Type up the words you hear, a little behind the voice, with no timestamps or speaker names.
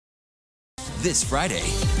This Friday,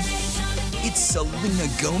 it's Selena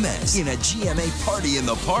Gomez in a GMA party in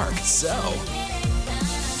the park. So,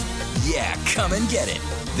 yeah, come and get it.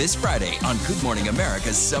 This Friday on Good Morning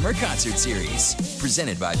America's Summer Concert Series,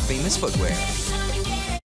 presented by Famous Footwear.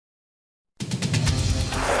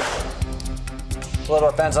 Hello to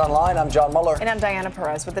our fans online. I'm John Muller. And I'm Diana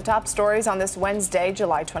Perez with the top stories on this Wednesday,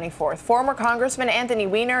 July 24th. Former Congressman Anthony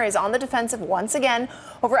Weiner is on the defensive once again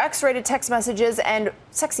over X-rated text messages and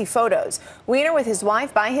sexy photos. Weiner, with his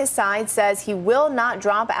wife by his side, says he will not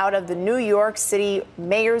drop out of the New York City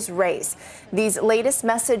mayor's race. These latest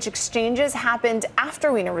message exchanges happened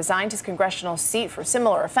after Weiner resigned his congressional seat for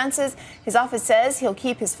similar offenses. His office says he'll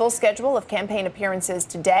keep his full schedule of campaign appearances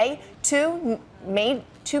today. Two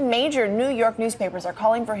major New York newspapers are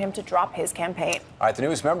calling for him to drop his campaign. All right, the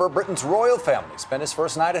newest member of Britain's royal family spent his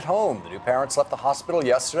first night at home. The new parents left the hospital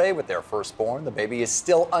yesterday with their firstborn. The baby is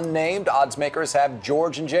still unnamed. Odds makers have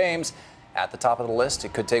George and James at the top of the list.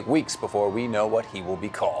 It could take weeks before we know what he will be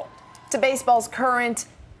called. To baseball's current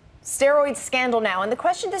steroid scandal now, and the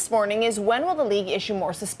question this morning is, when will the league issue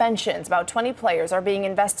more suspensions? About 20 players are being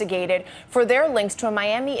investigated for their links to a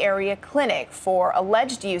Miami area clinic for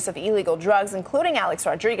alleged use of illegal drugs, including Alex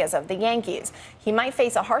Rodriguez of the Yankees. He might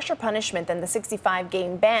face a harsher punishment than the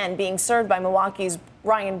 65-game ban being served by Milwaukee's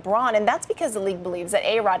Ryan Braun, and that's because the league believes that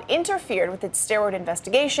A-Rod interfered with its steroid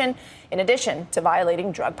investigation, in addition to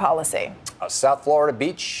violating drug policy. A South Florida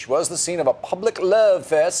beach was the scene of a public love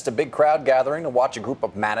fest, a big crowd gathering to watch a group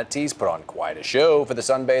of manatees put on quite a show for the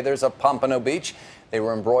sunbathers of Pompano Beach. They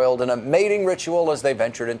were embroiled in a mating ritual as they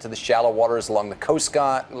ventured into the shallow waters along the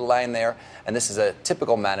coastline there, and this is a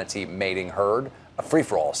typical manatee mating herd, a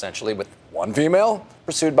free-for-all essentially, with one female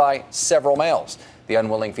pursued by several males. The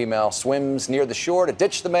unwilling female swims near the shore to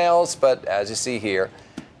ditch the males, but as you see here,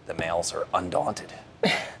 the males are undaunted.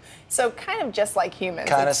 So kind of just like humans.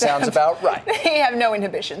 Kind of sounds about right. They have no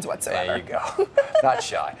inhibitions whatsoever. There you go. Not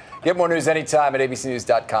shy. Get more news anytime at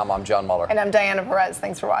abcnews.com. I'm John Muller. And I'm Diana Perez.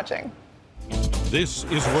 Thanks for watching. This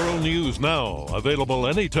is World News Now, available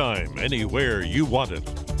anytime, anywhere you want it.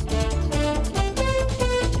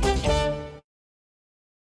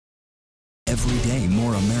 Every day,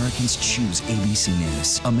 more Americans choose ABC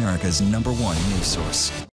News, America's #1 news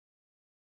source.